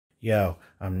Yo,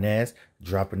 I'm Nez.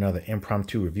 Drop another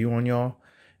impromptu review on y'all.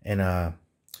 And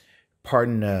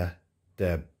pardon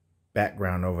the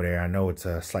background over there. I know it's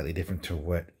slightly different to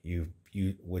what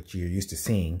what you're used to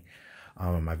seeing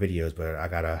in my videos, but I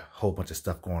got a whole bunch of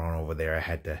stuff going on over there. I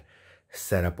had to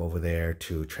set up over there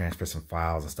to transfer some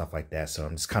files and stuff like that. So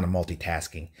I'm just kind of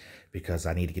multitasking because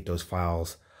I need to get those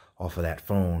files off of that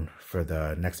phone for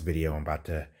the next video I'm about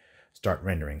to start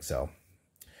rendering. So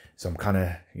I'm kind of,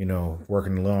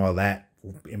 working along all that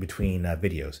in between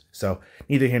videos. So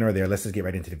neither here nor there. Let's just get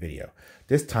right into the video.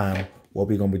 This time, what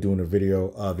we're going to be doing a video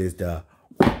of is the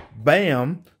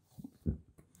BAM.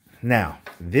 Now,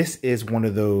 this is one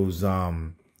of those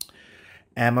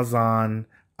Amazon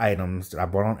items that I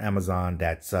bought on Amazon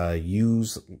that's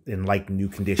used in like new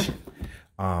condition.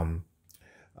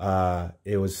 It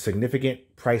was a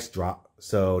significant price drop.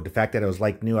 So the fact that it was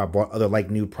like new, I bought other like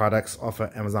new products off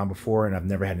of Amazon before and I've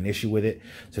never had an issue with it.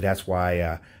 So that's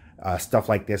why stuff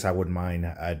like this, I wouldn't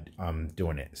mind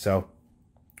doing it. So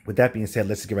with that being said,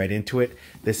 let's get right into it.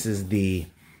 This is the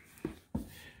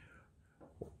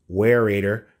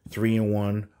Waerator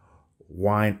 3-in-1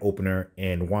 wine opener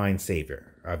and wine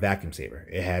saver, vacuum saver.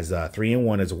 It has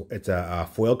 3-in-1. It's a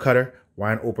foil cutter,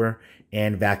 wine opener,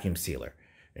 and vacuum sealer.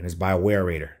 And it's by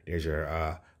Waerator. There's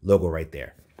your logo right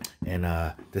there. And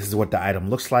this is what the item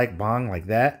looks like, bong, like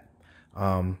that.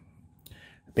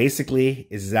 Basically,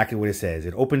 it's exactly what it says.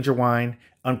 It opens your wine,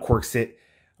 uncorks it,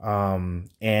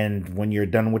 and when you're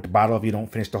done with the bottle, if you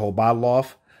don't finish the whole bottle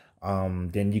off,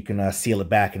 then you can seal it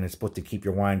back, and it's supposed to keep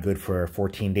your wine good for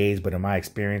 14 days. But in my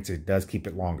experience, it does keep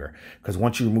it longer. Because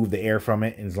once you remove the air from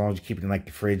it, and as long as you keep it in like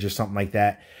the fridge or something like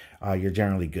that, you're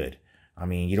generally good. I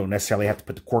mean, you don't necessarily have to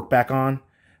put the cork back on.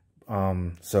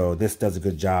 So this does a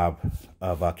good job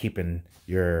of keeping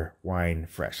your wine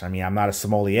fresh. I mean, I'm not a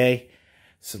sommelier,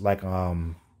 so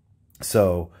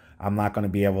I'm not going to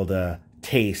be able to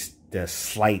taste the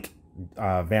slight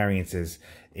variances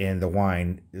in the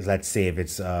wine. Let's say if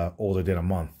it's older than a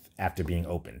month after being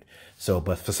opened. So,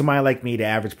 but for somebody like me, the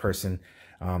average person,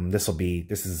 this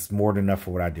is more than enough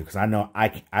for what I do. Because I know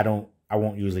I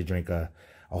won't usually drink a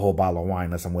whole bottle of wine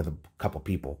unless I'm with a couple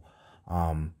people,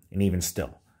 and even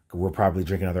still. We're probably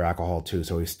drinking other alcohol too,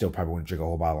 so we still probably wouldn't drink a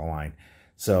whole bottle of wine.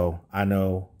 So I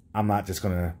know I'm not just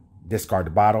going to discard the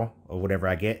bottle or whatever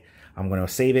I get. I'm going to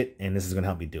save it, and this is going to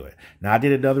help me do it. Now, I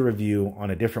did another review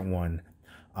on a different one.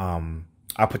 I'll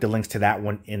put the links to that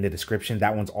one in the description.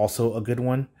 That one's also a good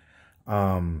one.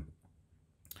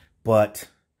 But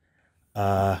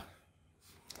I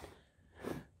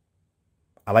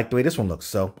like the way this one looks,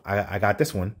 so I got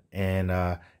this one, and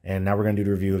now we're going to do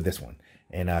the review of this one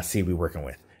and see what we're working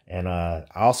with. And I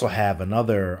also have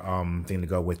another thing to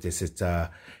go with this.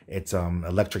 It's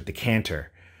electric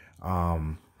decanter,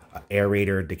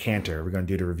 aerator decanter. We're gonna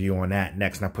do the review on that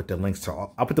next, and I'll put the links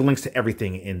to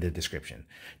everything in the description.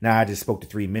 Now I just spoke to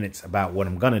 3 minutes about what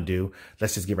I'm gonna do.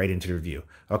 Let's just get right into the review.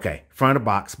 Okay, front of the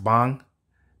box, bong.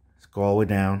 Let's go all the way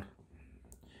down.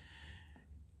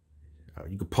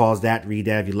 You can pause that, read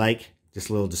that if you like. Just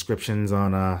little descriptions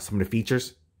on some of the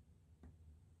features.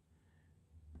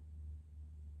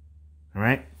 All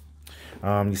right.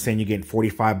 You're saying you're getting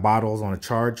 45 bottles on a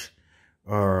charge,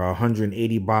 or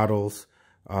 180 bottles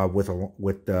wait, hold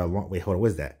on, what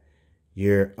is that?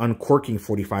 You're uncorking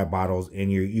 45 bottles,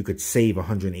 and you could save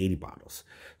 180 bottles.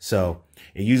 So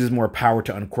it uses more power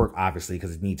to uncork, obviously,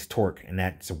 because it needs torque, and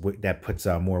that puts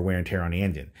more wear and tear on the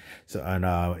engine. So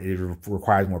it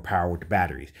requires more power with the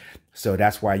batteries. So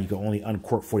that's why you can only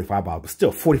uncork 45 bottles. But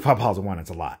still, 45 bottles of wine,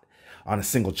 that's a lot on a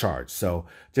single charge. So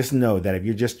just know that if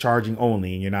you're just charging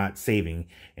only and you're not saving,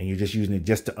 and you're just using it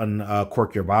just to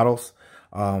uncork your bottles,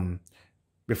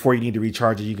 before you need to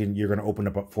recharge it, you're going to open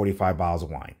up 45 bottles of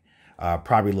wine,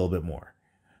 probably a little bit more.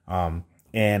 And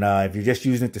if you're just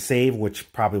using it to save,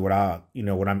 which probably what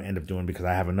I'm end up doing, because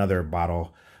I have another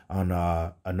bottle on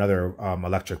another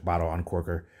electric bottle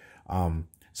uncorker.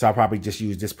 So I'll probably just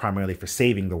use this primarily for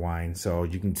saving the wine, so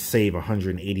you can save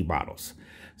 180 bottles.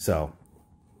 So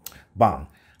bong.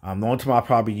 The only time I'll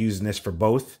probably be using this for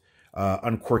both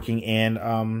uncorking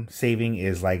and saving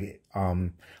is like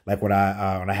when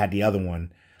I had the other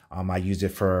one. I used it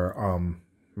for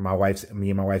me and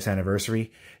my wife's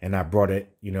anniversary, and I brought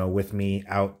it with me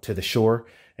out to the shore,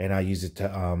 and I used it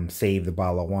to save the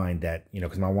bottle of wine that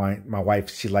because my wife,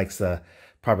 she likes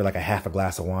probably like a half a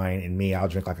glass of wine, and me, I'll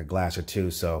drink like a glass or two,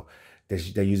 so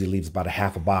that usually leaves about a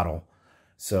half a bottle.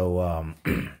 So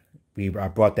I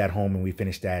brought that home, and we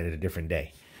finished that at a different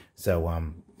day.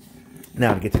 So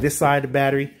now to get to this side of the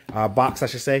battery box, I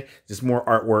should say, just more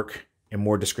artwork and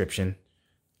more description.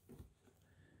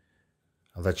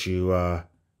 I'll let you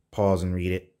pause and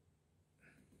read it.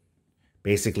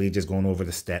 Basically just going over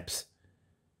the steps.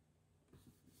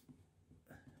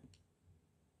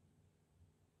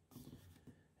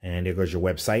 And there goes your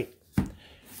website.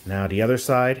 Now the other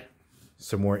side,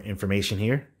 some more information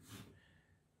here.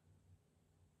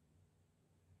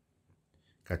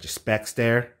 Got your specs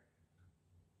there.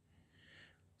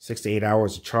 6 to 8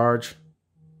 hours of charge.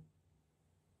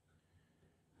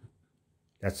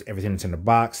 That's everything that's in the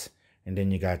box. And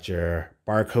then you got your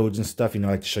barcodes and stuff. You know,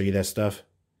 I like to show you that stuff.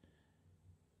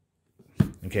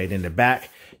 Okay, then the back,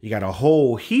 you got a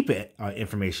whole heap of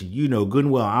information. You know good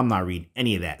and well I'm not reading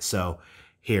any of that. So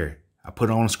here, I put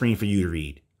it on the screen for you to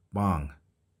read. Bong.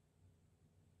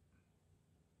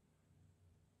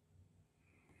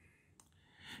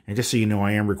 And just so you know,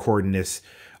 I am recording this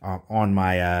on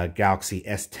my Galaxy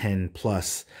S10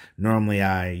 Plus. Normally,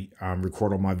 I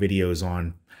record all my videos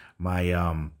on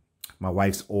my my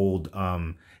wife's old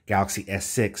Galaxy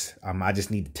S6. I just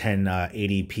need the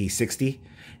 1080p 60,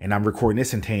 and I'm recording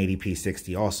this in 1080p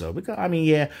 60 also. Because I mean,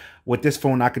 yeah, with this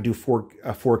phone I could do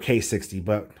 4K 60,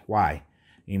 but why?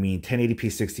 I mean,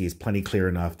 1080p 60 is plenty clear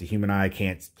enough. The human eye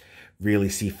can't really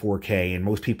see 4K, and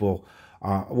most people,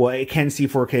 well, it can see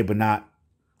 4K, but not,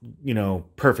 you know,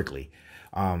 perfectly.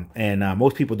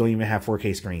 Most people don't even have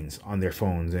 4K screens on their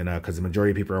phones, and because the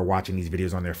majority of people are watching these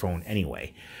videos on their phone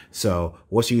anyway. So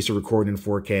what's the use of recording in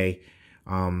 4K?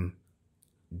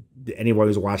 Anybody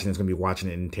who's watching is going to be watching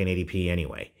it in 1080p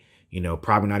anyway. You know,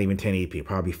 probably not even 1080p,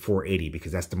 probably 480,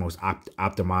 because that's the most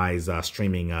optimized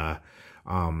streaming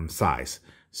size.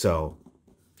 So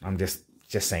I'm just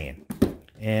saying.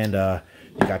 And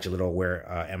you got your little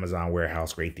Amazon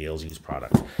warehouse, great deals, used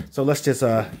products. So let's just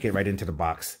get right into the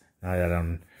box. Now that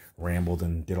I'm rambled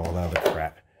and did all that other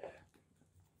crap.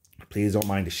 Please don't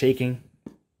mind the shaking.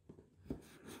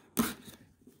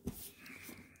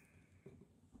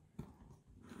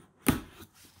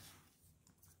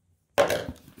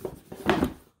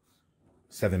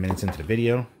 Seven minutes into the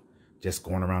video, just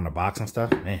going around the box and stuff,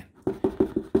 man.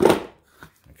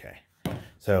 Okay,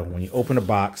 so when you open the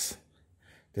box,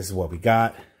 this is what we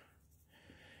got.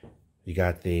 You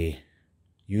got the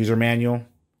user manual.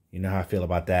 You know how I feel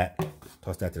about that.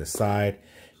 Toss that to the side.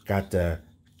 Got the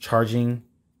charging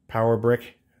power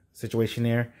brick situation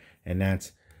there, and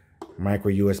that's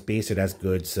micro USB, so that's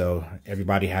good. So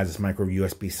everybody has this micro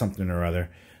USB something or other.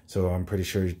 So I'm pretty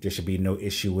sure there should be no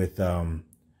issue with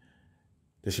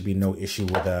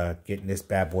getting this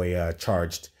bad boy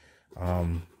charged.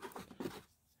 You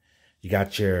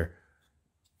got your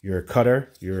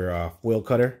cutter, your foil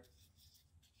cutter.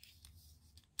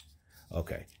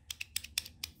 Okay.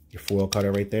 Your foil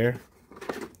cutter right there.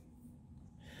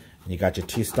 And you got your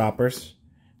 2 stoppers.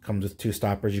 Comes with 2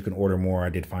 stoppers. You can order more. I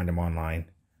did find them online.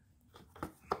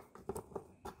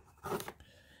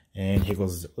 And here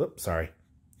goes, oops, sorry.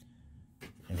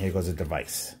 And here goes the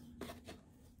device.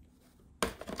 If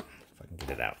I can get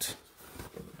it out.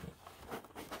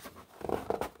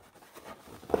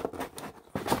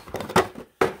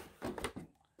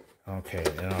 Okay,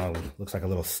 looks like a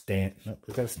little stand. Nope,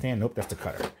 is that a stand? Nope, that's the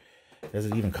cutter. Does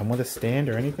it even come with a stand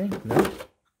or anything? No,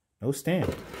 no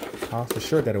stand. I was for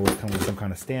sure that it would come with some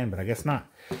kind of stand, but I guess not.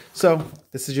 So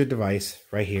this is your device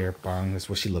right here. Bong, that's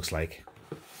what she looks like.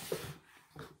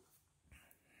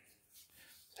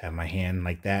 Have my hand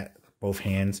like that, both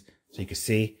hands, so you can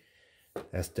see.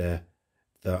 That's the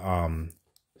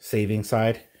saving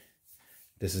side.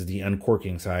 This is the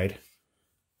uncorking side.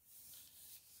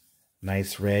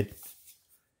 Nice red.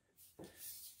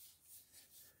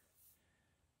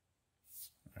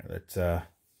 All right, let's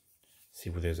see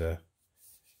where there's a.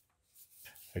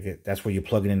 That's where you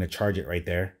plug it in to charge it right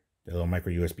there. The little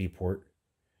micro USB port.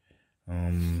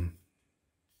 How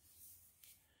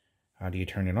do you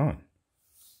turn it on?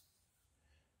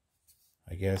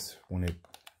 I guess when it.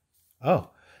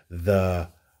 Oh, the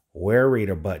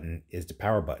Waerator button is the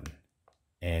power button,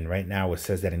 and right now it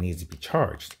says that it needs to be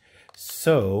charged.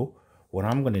 So what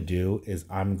I'm going to do is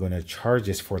I'm going to charge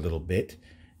this for a little bit,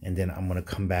 and then I'm going to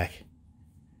come back.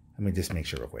 Let me just make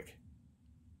sure real quick.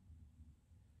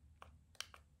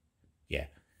 Yeah,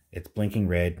 it's blinking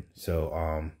red,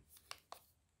 so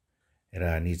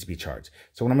it needs to be charged.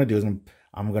 So what I'm going to do is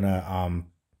I'm going to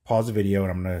pause the video,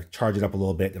 and I'm going to charge it up a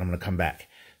little bit, and I'm going to come back.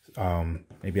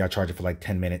 Maybe I'll charge it for like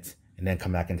 10 minutes and then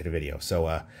come back into the video.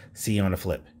 So see you on the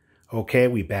flip. Okay,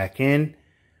 we back in.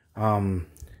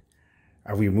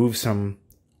 I removed some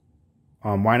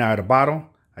wine out of the bottle.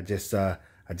 I just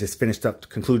finished up to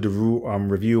conclude the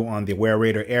review on the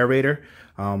Waerator aerator.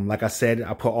 Like I said,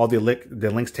 I'll put all the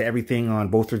links to everything on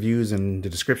both reviews in the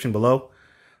description below.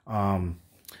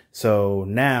 So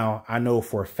now I know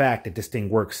for a fact that this thing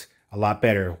works a lot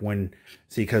better when,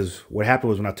 see, because what happened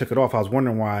was when I took it off, I was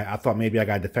wondering why. I thought maybe I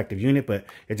got a defective unit, but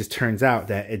it just turns out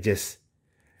that it just,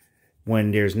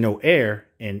 when there's no air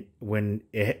and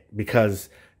because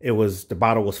it was, the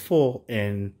bottle was full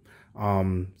and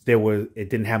it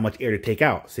didn't have much air to take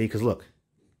out. See, because look,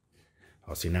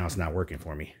 oh, see, now it's not working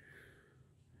for me.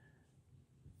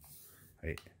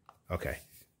 Right. Okay.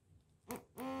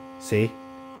 See?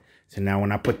 So now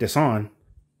when I put this on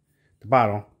the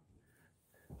bottle,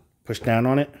 push down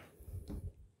on it,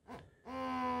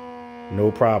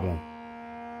 no problem.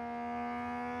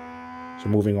 It's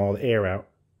removing all the air out.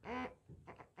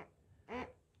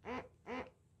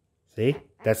 See?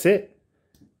 That's it.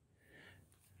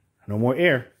 No more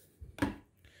air.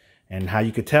 And how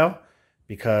you could tell?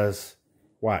 Because,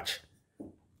 watch.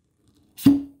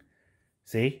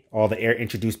 See? All the air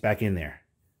introduced back in there.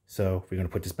 So we're going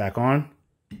to put this back on.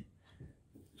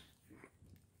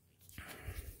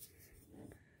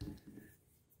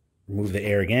 Remove the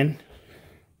air again.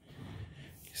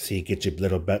 See, get your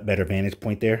little better vantage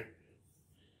point there.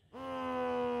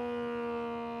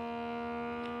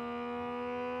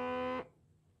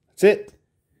 That's it.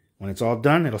 When it's all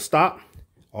done, it'll stop.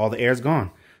 All the air's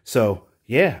gone. So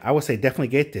yeah, I would say definitely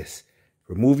get this.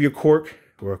 Remove your cork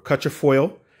or cut your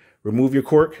foil. Remove your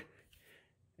cork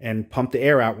and pump the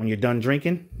air out when you're done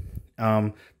drinking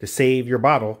to save your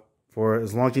bottle for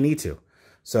as long as you need to.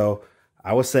 So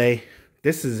I would say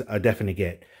this is a definite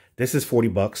get. This is 40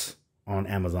 bucks on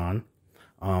Amazon.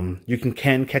 You can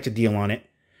catch a deal on it.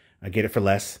 I get it for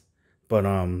less. But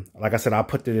like I said, I'll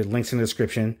put the links in the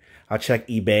description. I'll check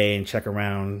eBay and check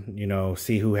around, you know,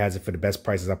 see who has it for the best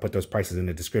prices. I'll put those prices in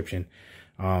the description.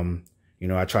 You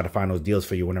know, I try to find those deals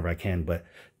for you whenever I can, but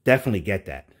definitely get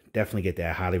that. Definitely get that.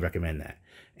 I highly recommend that.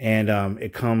 And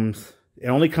it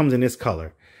only comes in this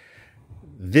color.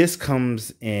 This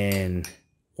comes in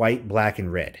white, black,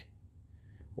 and red.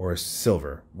 Or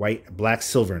silver. White, black,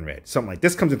 silver, and red. Something like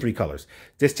this. Comes in 3 colors.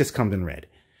 This just comes in red.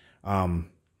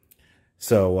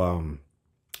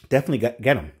 Definitely get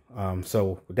them.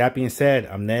 So with that being said,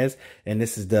 I'm Nez, and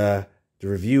this is the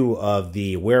review of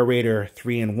the Waerator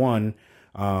 3-in-1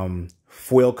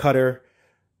 foil cutter,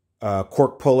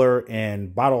 cork puller,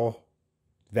 and bottle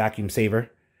vacuum saver.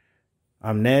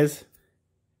 I'm Nez.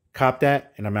 Cop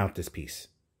that, and I'm out this piece.